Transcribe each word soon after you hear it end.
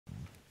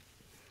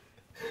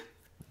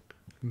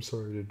I'm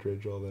sorry to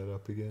dredge all that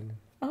up again.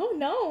 Oh,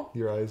 no.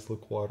 Your eyes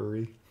look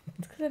watery.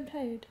 It's because I'm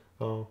tired.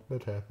 Oh,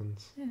 that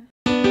happens. Yeah.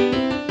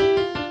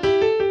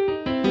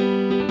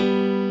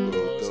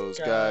 Those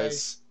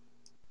guys.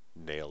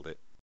 Nailed it.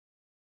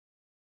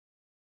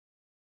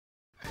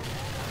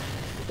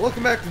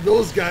 Welcome back to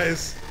Those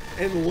Guys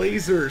and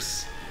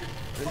Lasers.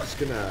 I'm just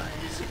gonna...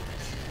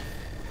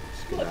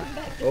 Welcome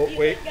back to Oh,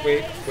 Feeling Guys,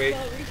 wait.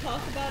 where we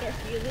talk about our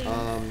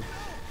feelings.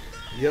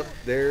 Yep,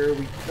 there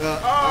we...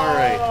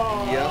 Alright,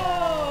 yep.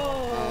 Oh.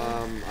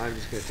 I'm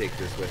just gonna take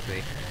this with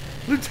me.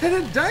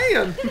 Lieutenant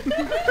Dan!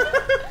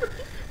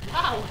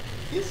 Wow,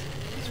 he's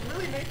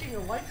really making a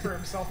life for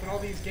himself in all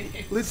these games.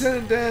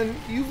 Lieutenant Dan,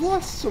 you've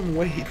lost some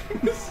weight.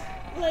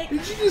 Like,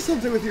 Did you do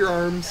something with your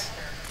arms?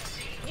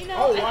 you know,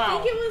 Oh, wow.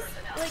 I think it was,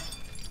 like,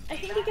 I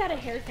think he got a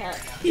haircut,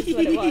 is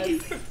what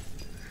it was.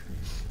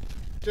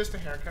 Just a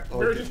haircut. Oh,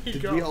 Where did he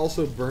did go? we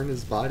also burn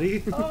his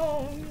body?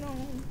 Oh, no.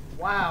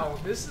 Wow,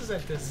 this is a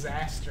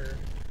disaster.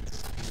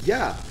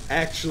 Yeah,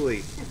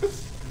 actually.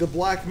 The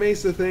Black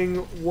Mesa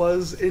thing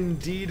was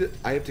indeed...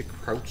 I have to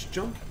crouch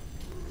jump?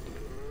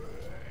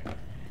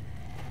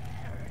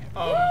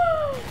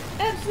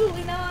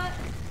 Absolutely not.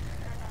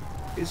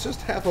 It's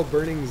just half a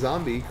burning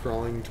zombie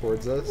crawling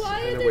towards us Why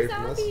and are away there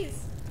from us.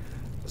 zombies?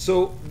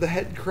 So, the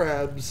head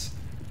crabs,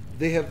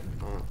 they have...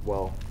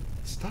 well,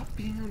 stop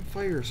being on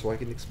fire so I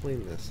can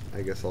explain this.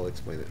 I guess I'll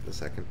explain it in a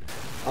second.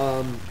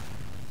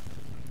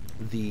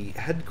 The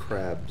head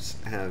crabs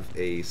have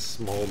a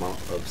small amount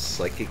of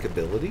psychic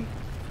ability,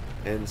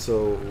 and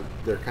so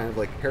they're kind of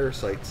like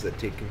parasites that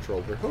take control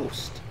of their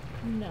host.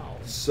 No.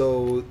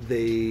 So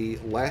they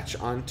latch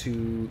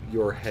onto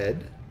your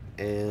head,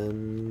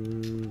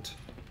 and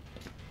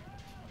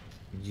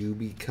you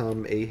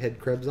become a head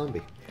crab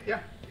zombie.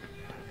 Yeah.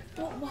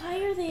 But why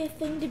are they a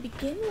thing to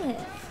begin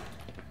with?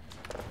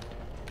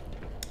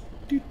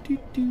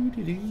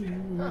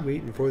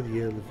 Waiting for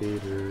the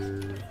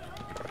elevator.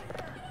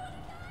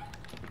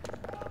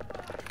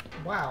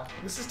 Wow,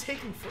 this is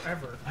taking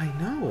forever. I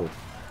know.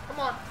 Come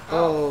on.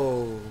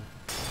 Oh,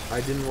 I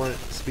didn't want it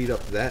to speed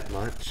up that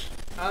much.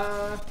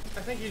 I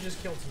think you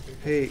just killed some people.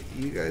 Hey,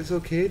 you guys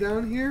okay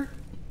down here?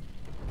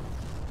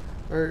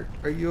 Are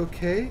you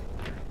okay?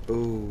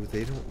 Oh,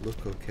 they don't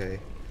look okay.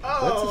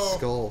 Oh. That's a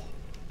skull.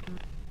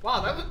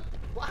 Wow,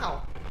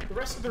 the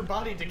rest of their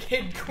body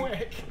decayed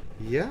quick.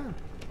 Yeah.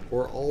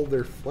 Or all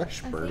their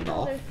flesh I burned think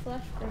all off. their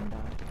flesh burned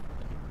off.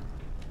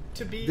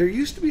 There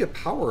used to be a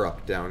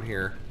power-up down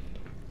here.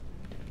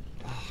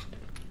 Ugh.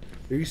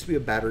 There used to be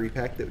a battery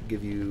pack that would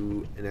give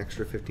you an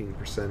extra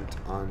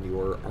 15% on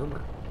your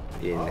armor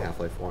in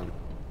Half-Life 1.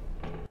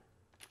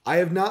 I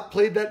have not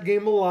played that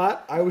game a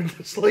lot. I would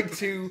just like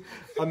to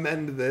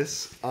amend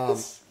this.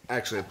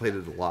 Actually, I played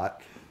it a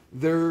lot.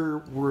 There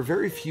were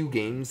very few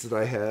games that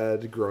I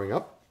had growing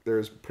up.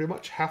 There's pretty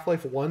much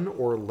Half-Life 1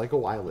 or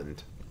Lego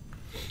Island.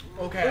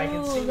 Okay, I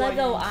can see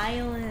Lego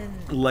Island.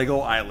 Lego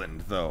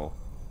Island, though.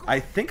 I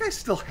think I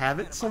still have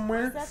it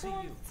somewhere. Is that the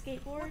one with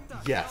skateboard?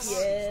 Yes.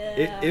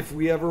 Yeah. If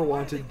we ever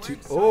wanted to...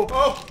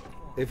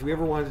 If we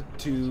ever wanted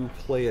to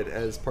play it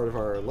as part of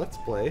our Let's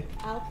Play...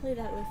 I'll play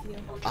that with you.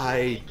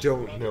 I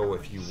don't know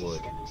if you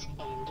would.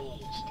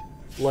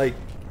 Like,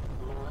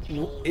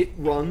 it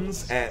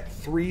runs at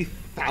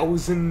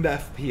 3,000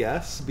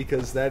 FPS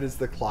because that is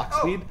the clock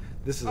speed.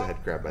 This is a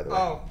head crab, by the way.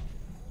 Oh,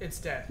 it's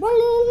dead.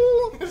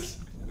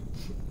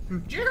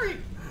 Jerry!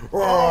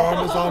 Oh,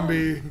 I'm a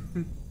zombie.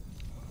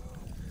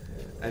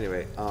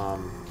 Anyway,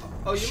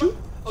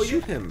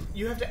 shoot him.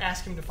 You have to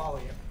ask him to follow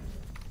you.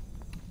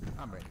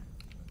 I'm ready.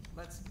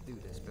 Let's do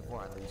this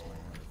before I lose my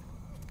nerve.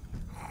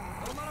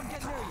 Don't let him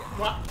get near you.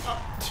 What?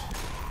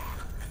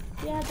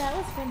 Yeah, that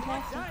was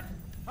fantastic.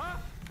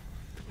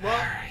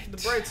 Well, the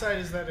bright side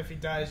is that if he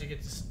dies, you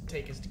get to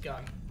take his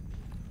gun.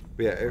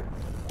 Yeah.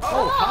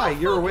 Hi,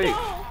 you're awake.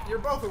 No. You're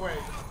both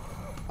awake.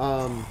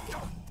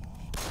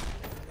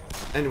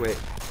 Anyway,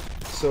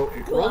 so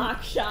it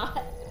Glock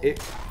shot.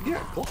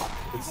 Glock.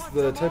 It's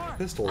the type of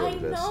pistol that I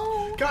it is.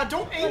 know. God,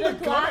 don't aim But the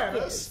a gun Glock at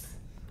us. is.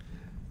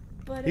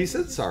 But He it's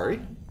said just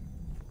sorry.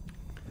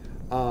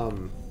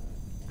 funny.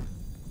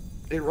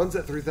 It runs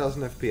at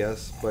 3,000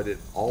 FPS, but it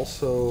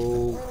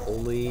also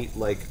only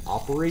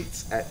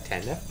operates at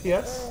 10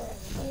 FPS.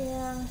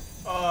 Yeah.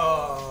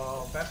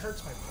 Oh, that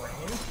hurts my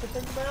brain to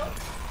think about.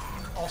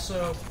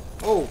 Also...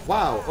 Oh,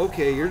 wow.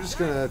 Okay, you're just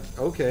gonna...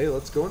 Okay,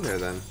 let's go in there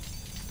then.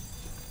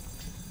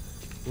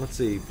 Let's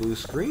see. Blue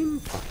screen?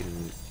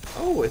 Fucking...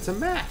 Oh, it's a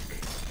Mac.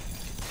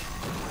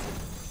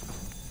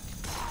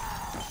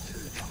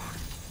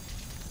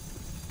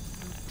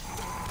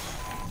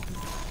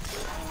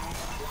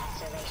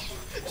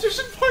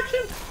 Just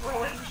fucking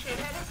throwing shit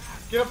at us.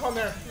 Get up on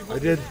there. I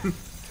did.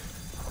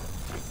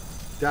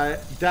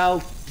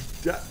 Dalsis.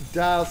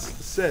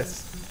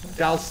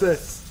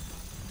 Dalsis?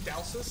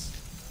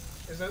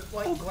 Is that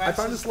like Oh, glasses? I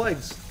found his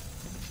legs.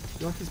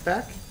 You want his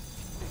back?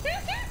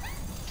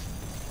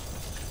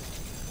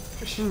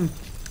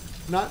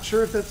 Not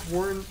sure if that's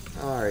worn.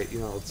 Alright,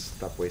 let's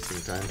stop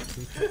wasting time.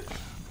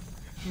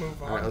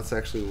 Move on. Alright, let's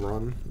actually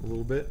run a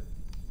little bit.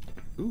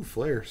 Ooh,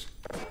 flares.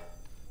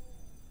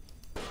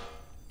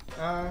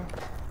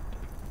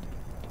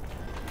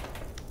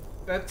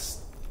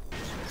 That's...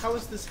 How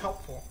is this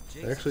helpful?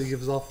 It actually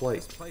gives off light.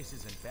 This place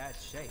is in bad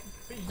shape.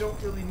 But you don't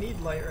really need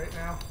light right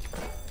now.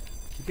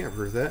 You can't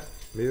prove that.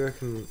 Maybe I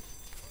can...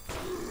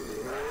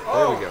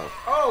 Oh! There we go.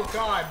 Oh,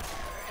 God.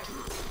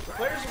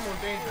 Flares are more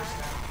dangerous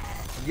now.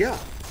 Yeah.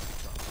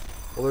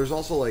 Well, there's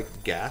also,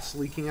 like, gas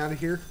leaking out of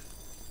here.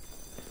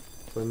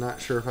 So I'm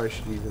not sure if I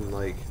should even,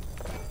 like...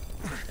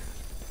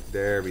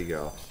 There we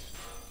go.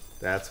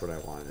 That's what I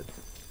wanted.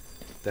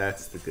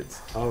 That's the good...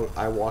 Oh,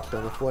 I walked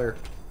on a flare.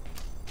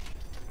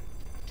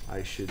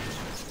 I should...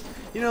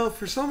 You know,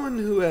 for someone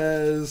who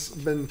has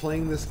been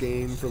playing this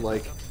game for,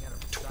 like,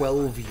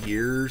 12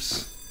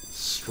 years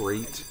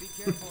straight...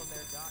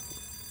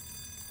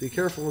 Be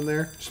careful in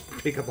there. Just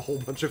pick up a whole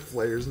bunch of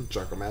flares and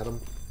chuck them at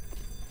him.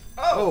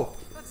 Oh!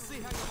 Let's see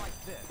how you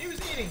like this. He was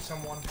eating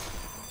someone.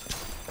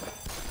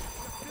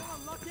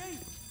 Feeling lucky?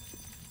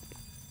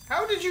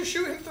 How did you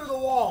shoot him through the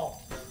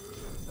wall?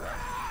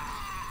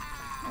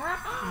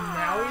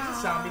 Now he's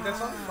a zombie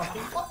that's on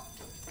fucking fire.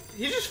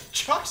 He just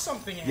chucked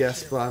something at you.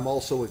 Yes, but I'm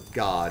also a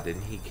god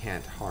and he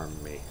can't harm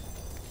me.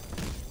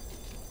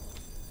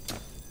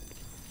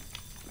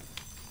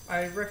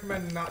 I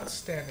recommend not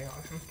standing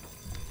on him.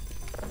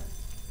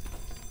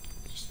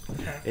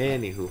 Okay.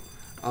 Anywho,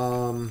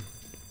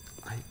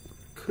 I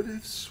could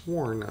have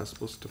sworn I was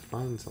supposed to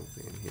find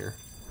something in here.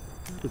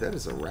 Ooh, that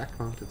is a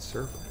rack-mounted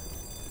server.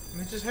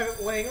 And they just have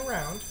it laying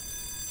around.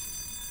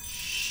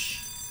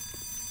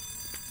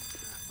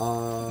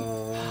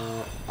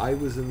 I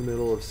was in the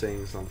middle of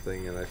saying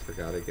something and I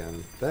forgot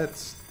again.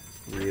 That's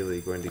really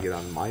going to get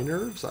on my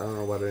nerves. I don't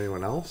know about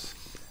anyone else.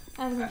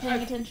 I wasn't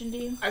paying attention to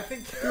you. I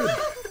think...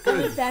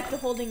 I was back to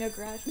holding a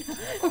garage now.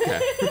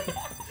 Okay.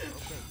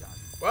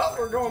 Well,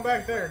 we're going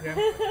back there again.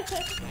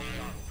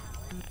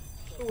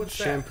 Ooh, what's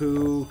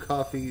Shampoo,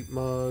 coffee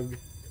mug.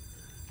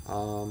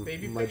 that?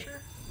 Baby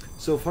picture?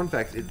 So, fun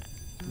fact,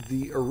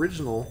 the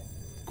original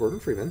Gordon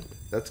Freeman,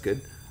 that's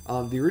good.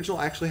 The original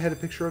actually had a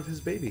picture of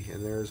his baby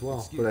in there as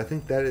well. But I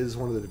think that is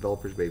one of the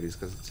developers' babies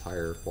because it's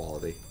higher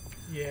quality.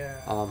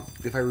 Yeah.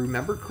 If I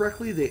remember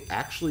correctly, they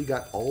actually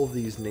got all of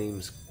these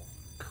names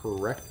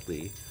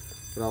correctly.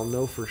 But I'll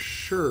know for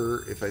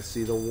sure if I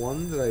see the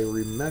one that I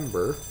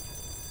remember,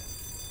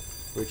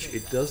 which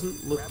it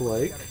doesn't look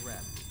like.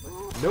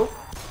 Nope.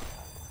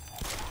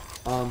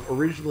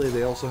 Originally,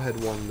 they also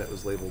had one that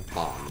was labeled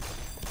Bond.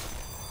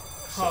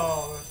 So.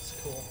 Oh, that's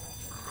cool.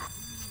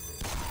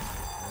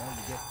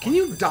 Can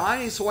you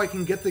die so I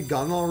can get the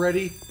gun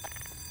already?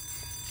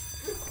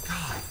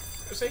 God.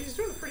 I say he's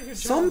doing a pretty good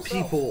job. Some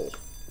himself. people...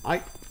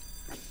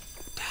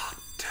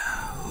 Doctor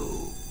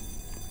Who.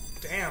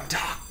 Damn.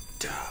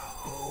 Doctor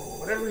Who.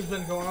 Whatever's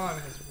been going on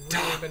has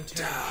really been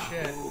tearing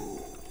shit.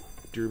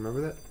 Do you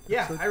remember that?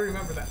 Yeah, episode? I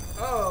remember that.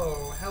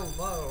 Oh,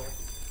 hello.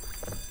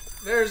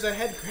 There's a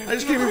head crab. I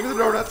just came in for the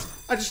donuts.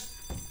 I just...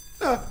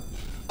 I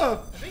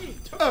think he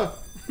took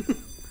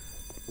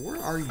Where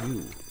are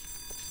you?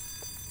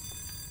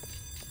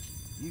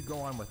 You go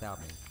on without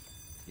me.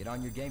 Get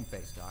on your game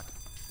face, Doc.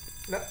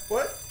 No,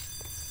 what?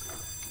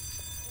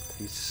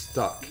 He's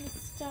stuck. He's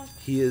stuck.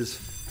 He is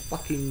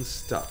fucking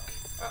stuck.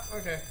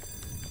 Okay.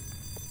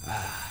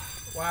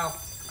 Wow.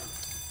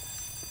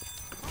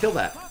 Kill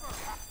that.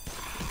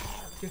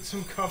 Get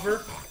some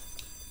cover.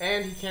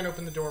 And he can't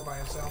open the door by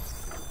himself.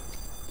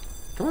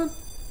 Come on.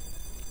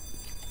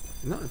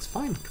 No, it's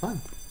fine. Come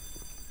on.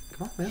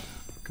 Come on, man.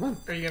 Come on.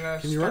 Are you gonna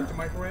Can you start run? the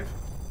microwave?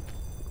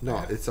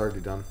 No, it's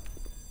already done.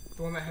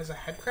 The one that has a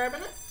head crab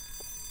in it?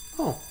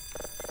 Oh.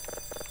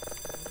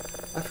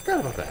 I forgot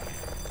about that.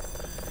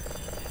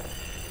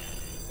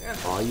 Yeah.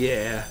 Oh,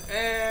 yeah.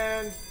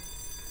 And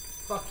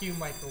fuck you,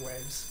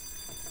 microwaves.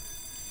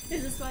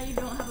 Is this why you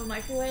don't have a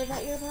microwave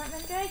at your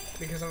apartment, Greg?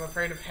 Because I'm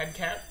afraid of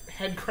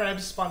head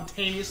crabs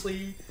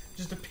spontaneously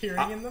just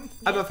appearing in them.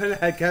 I'm a fan of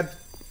head cab.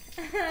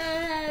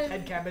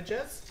 Head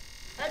cabbages.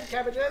 Head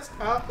cabbages.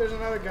 Oh, there's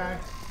another guy.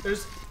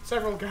 There's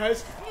several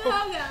guys. Oh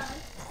god.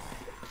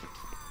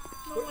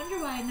 No wonder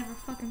why I never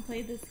fucking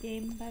played this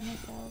game by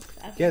myself.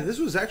 Ever. Yeah, this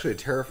was actually a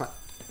terrifying...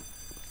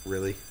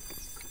 Really?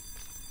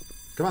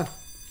 Come on.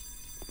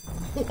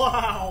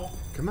 Wow.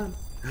 Come on.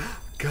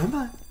 Come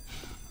on.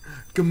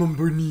 Come on,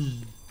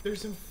 Bernie.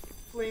 There's some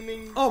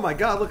flaming... Oh my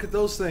god, look at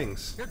those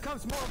things. Here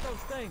comes more of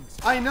those things.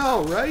 I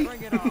know, right?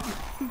 Bring it on.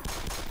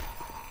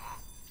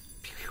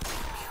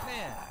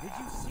 Man, did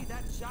you see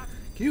that shot?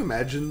 Can you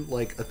imagine,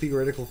 like, a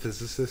theoretical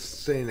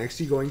physicist standing next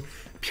to you going,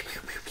 pew,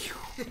 pew, pew, pew.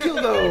 Kill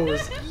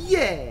those!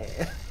 Yeah!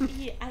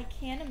 Yeah, I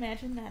can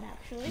imagine that,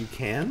 actually. You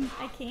can?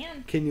 I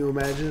can. Can you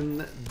imagine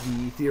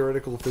the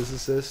theoretical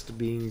physicist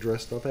being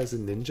dressed up as a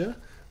ninja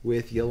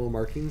with yellow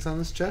markings on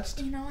his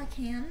chest? You know I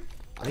can.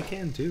 I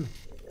can, too.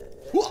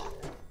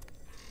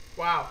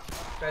 Wow.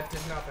 That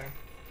did nothing.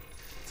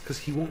 It's because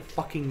he won't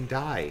fucking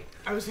die.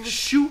 I was...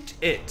 Shoot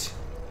it!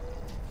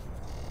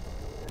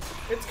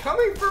 It's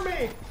coming for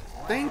me!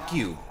 Thank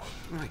you.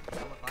 My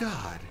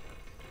god.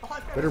 Oh,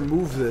 I've got Better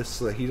move this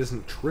so that he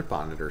doesn't trip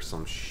on it or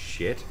some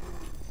shit.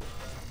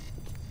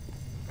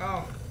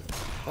 Oh.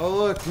 Oh,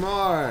 look,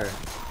 more.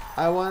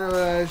 I wonder what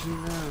I should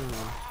know.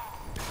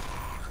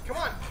 Come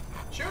on,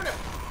 shoot him.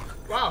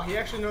 Wow, he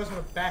actually knows how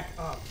to back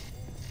up.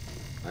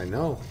 I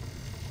know.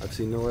 I've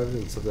seen no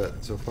evidence of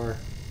that so far.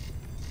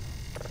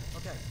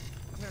 Okay,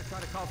 I'm gonna try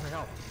to call for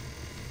help.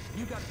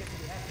 You gotta get to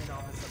the admin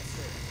office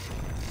upstairs.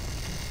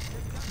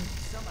 There's gotta be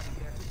somebody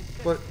there who can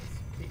fix But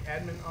this. The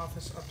admin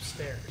office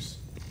upstairs.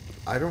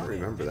 I don't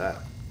remember that.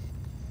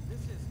 This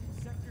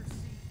is Sector C,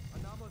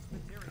 anomalous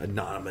material.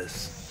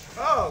 Anonymous.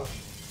 Oh!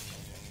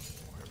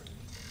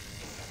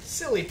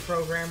 Silly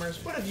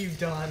programmers, what have you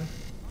done?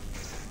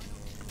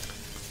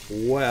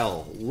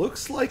 Well,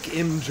 looks like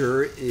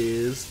Imgur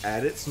is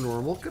at its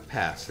normal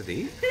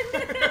capacity.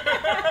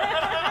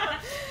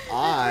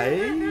 I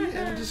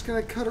am just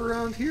gonna cut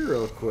around here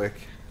real quick.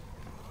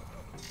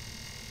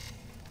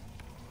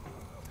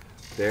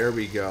 There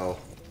we go.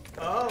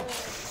 Oh.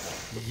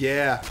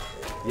 Yeah.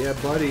 Yeah,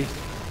 buddy.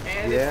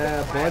 And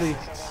Yeah, it's the buddy.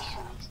 classics.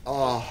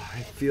 Oh,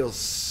 it feels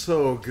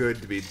so good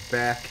to be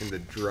back in the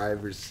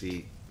driver's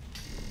seat.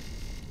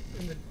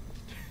 In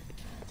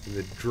In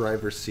the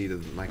driver's seat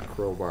of my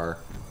crowbar.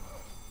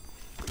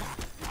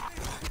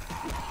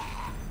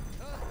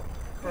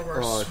 crowbar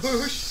Oh, it's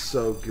swoosh.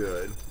 so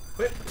good.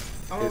 Wait,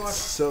 I wanna It's watch.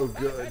 so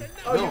good.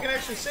 Oh, No. you can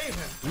actually save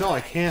him. No,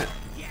 I can't.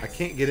 I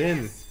can't get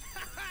in.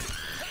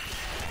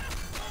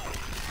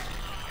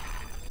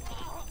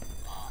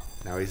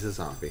 Now he's a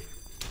zombie.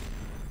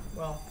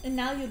 Well, And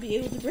now you'll be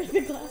able to break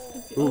the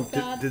glass. Ooh,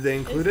 did they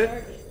include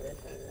it?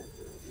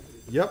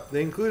 Yep,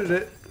 they included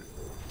it.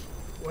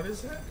 what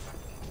is that?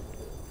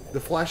 The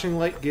flashing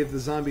light gave the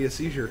zombie a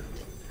seizure.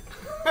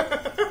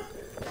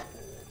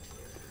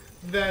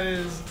 That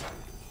is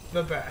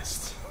the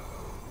best.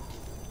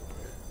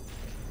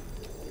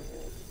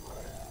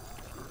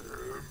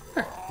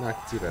 Now I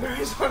can see better.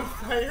 He's on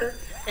fire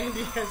and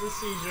he has a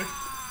seizure.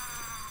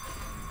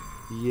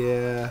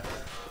 Yeah.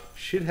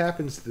 Shit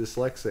happens to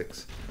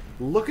dyslexics.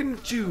 Looking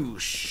at you,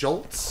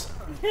 Schultz.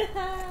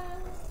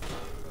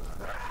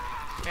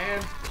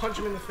 And punch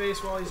him in the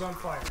face while he's on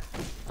fire.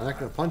 I'm not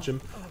gonna punch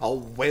him. I'll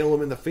whale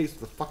him in the face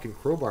with a fucking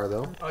crowbar,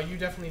 though. Oh, you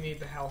definitely need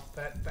the health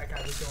that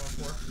guy was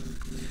going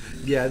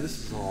for. Yeah, this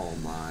is all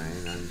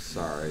mine. I'm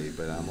sorry,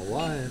 but I'm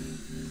alive.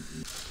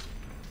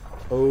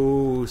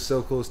 Oh,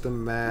 so close to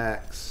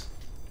max.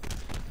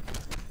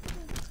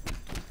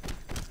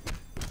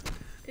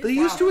 They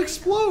used to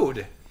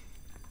explode.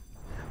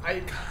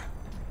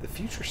 The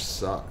future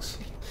sucks.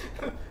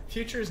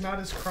 Future is not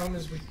as chrome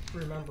as we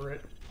remember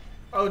it.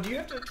 Oh, do you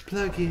have to...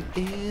 Plug it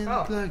in,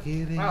 Oh. plug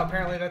it in. Wow,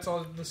 apparently that's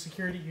all the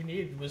security you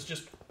needed was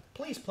just,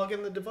 please plug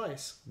in the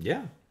device.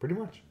 Yeah, pretty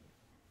much.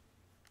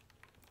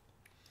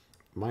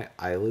 My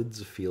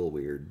eyelids feel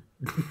weird.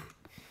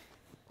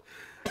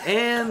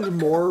 And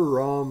more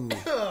rum.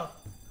 That's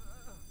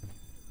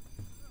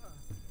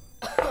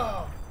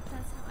how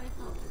I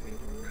felt.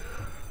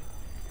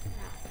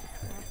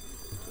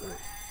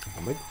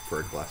 I might go for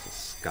a glass of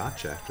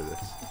scotch after this.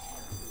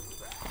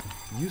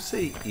 You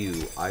say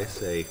ew, I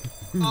say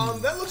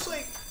That looks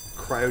like...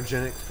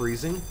 cryogenic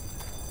freezing.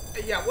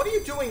 Yeah, what are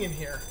you doing in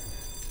here?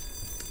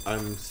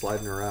 I'm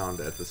sliding around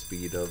at the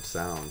speed of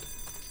sound.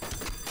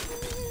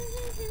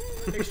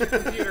 Fix your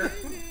computer.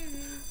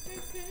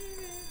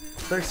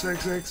 Fix,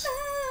 fix, fix.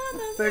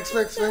 Fix,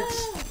 fix,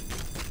 fix.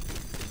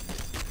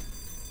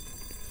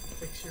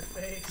 Fix your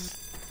face.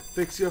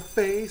 Fix your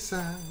face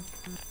out.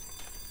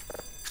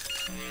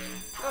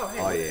 Oh, hey.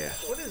 Oh, yeah.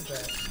 What is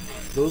that?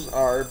 Those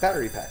are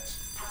battery packs.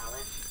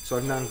 So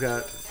I've now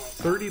got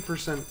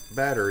 30%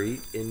 battery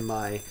in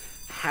my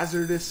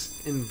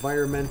hazardous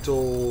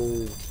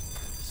environmental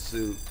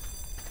suit.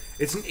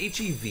 It's an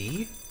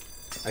HEV.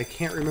 I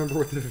can't remember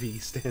what the V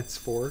stands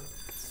for.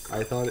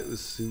 I thought it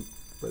was suit,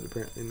 but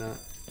apparently not.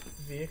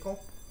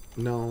 Vehicle?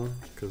 No,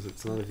 because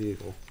it's not a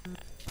vehicle. I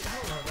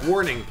don't know that.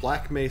 Warning,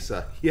 Black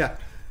Mesa. Yeah,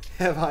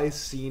 have I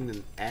seen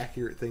an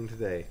accurate thing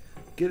today?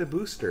 Get a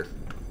booster.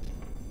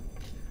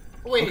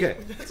 Wait, Okay.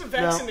 that's a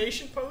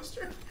vaccination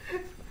poster?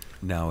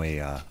 Now,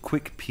 a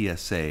quick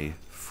PSA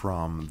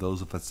from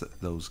those of us,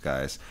 those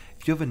guys.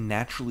 If you have a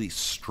naturally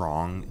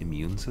strong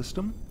immune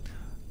system,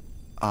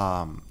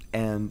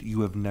 and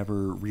you have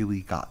never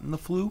really gotten the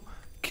flu,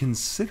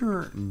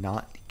 consider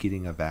not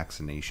getting a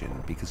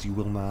vaccination because you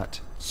will not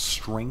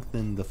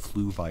strengthen the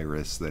flu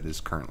virus that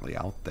is currently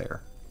out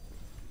there.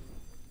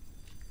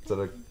 Is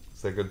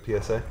that a good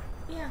PSA?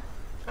 Yeah.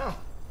 Oh.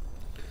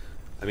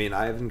 I mean,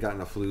 I haven't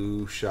gotten a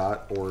flu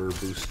shot or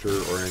booster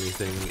or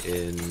anything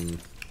in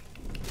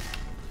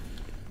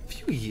a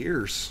few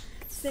years.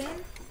 Same.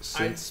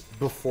 Since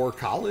before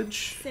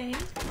college. Same.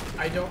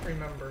 I don't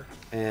remember.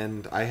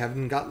 And I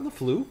haven't gotten the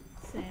flu.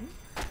 Same.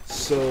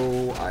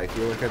 So I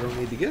feel like I don't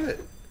need to get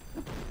it.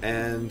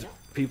 And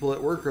people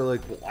at work are like,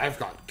 well, I've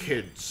got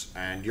kids,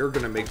 and you're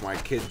going to make my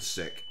kids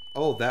sick.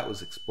 Oh, that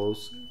was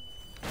explosive.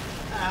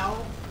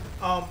 Ow.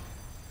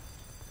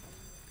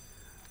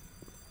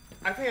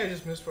 I think I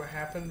just missed what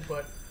happened,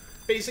 but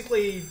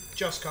basically,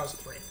 Just Cause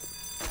 3.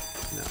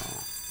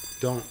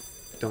 No.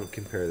 Don't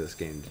compare this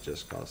game to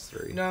Just Cause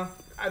 3. No,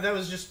 that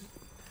was just...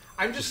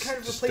 I'm just kind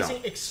of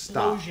replacing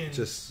explosions. Stop.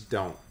 Just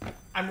don't.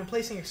 I'm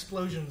replacing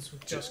explosions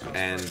with just cause.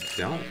 And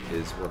don't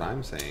is what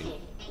I'm saying.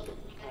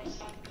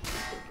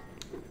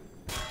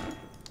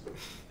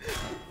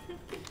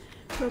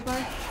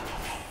 Crowbar.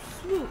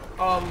 Swoop.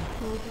 Crowbar.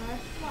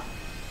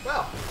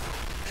 Well.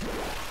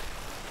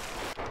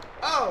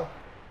 Oh.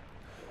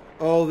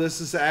 Oh, this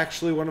is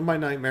actually one of my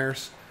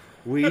nightmares.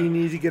 We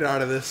need to get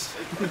out of this.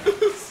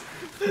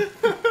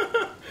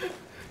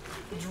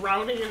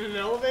 Drowning in an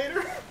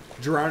elevator?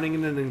 Drowning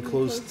in an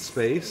enclosed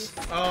space.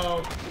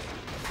 Oh.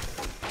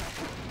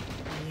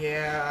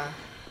 Yeah.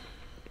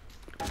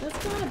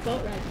 Let's go on a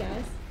boat ride,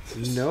 guys.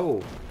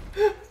 No.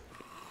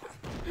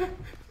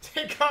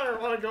 Hey, Connor,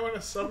 want to go in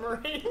a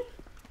submarine?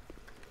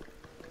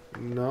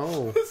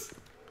 No.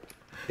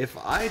 If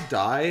I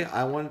die,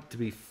 I want it to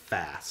be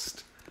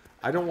fast.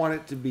 I don't want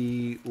it to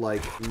be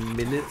like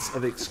minutes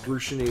of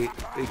excruciating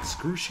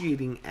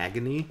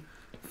agony,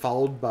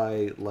 followed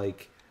by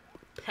like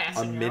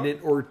Passing a minute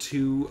out? or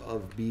two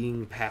of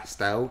being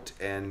passed out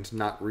and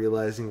not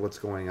realizing what's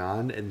going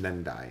on, and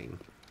then dying.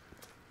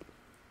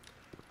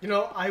 You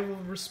know, I will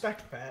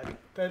respect that.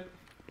 That.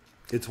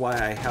 It's why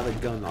I have a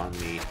gun on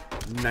me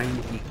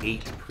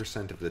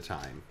 98% of the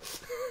time.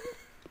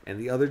 And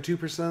the other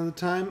 2% of the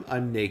time,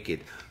 I'm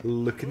naked,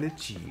 looking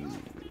at you.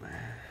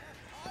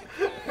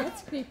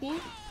 That's creepy.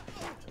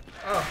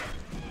 Oh.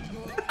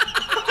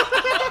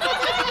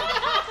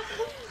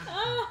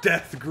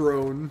 Death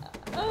groan.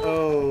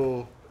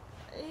 Oh.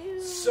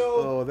 So.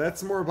 Oh,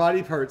 that's more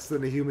body parts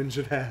than a human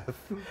should have.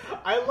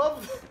 I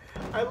love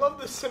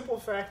the simple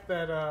fact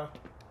that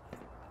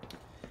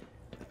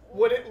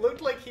what it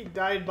looked like he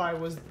died by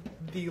was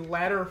the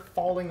ladder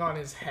falling on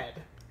his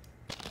head.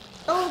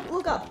 Oh,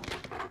 look up.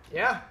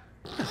 Yeah.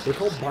 They're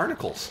called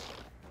barnacles.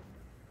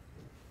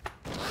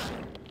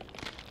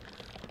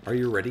 Are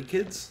you ready,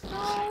 kids?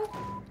 No.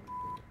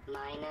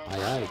 Aye,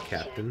 aye,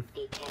 Captain.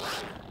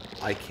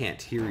 I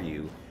can't hear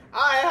you.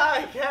 Aye,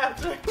 aye,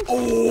 Captain.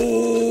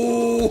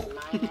 Oh!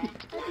 I'd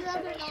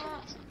rather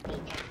not.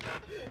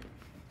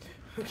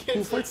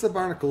 Who fights the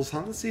barnacles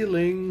on the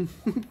ceiling?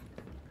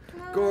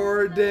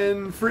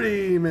 Gordon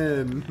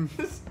Freeman.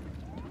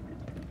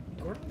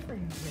 Gordon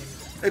Freeman's name.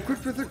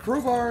 Equipped with a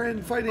crowbar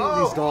and fighting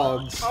these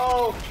dogs.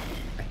 Oh.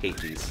 I hate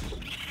these.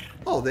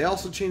 Oh, they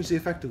also changed the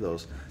effect of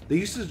those. They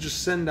used to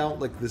just send out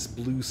like this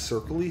blue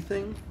circle-y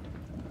thing.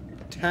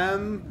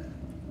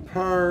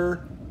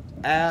 Temper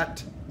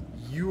at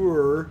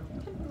your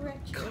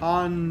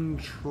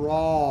control.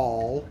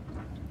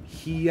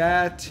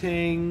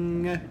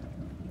 Heating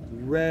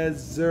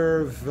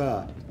reserve.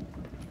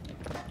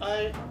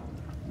 I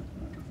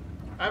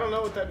don't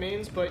know what that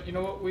means, but you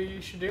know what we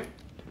should do?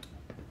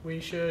 We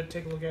should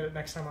take a look at it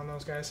next time on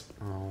those guys.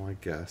 Oh, I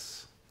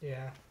guess.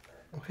 Yeah.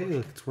 Oh, hey,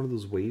 look, it's one of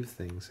those wave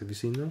things. Have you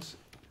seen those?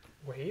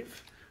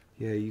 Wave?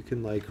 Yeah, you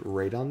can like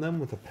write on them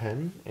with a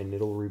pen, and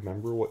it'll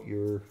remember what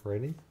you're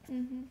writing.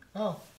 Mm-hmm. Oh.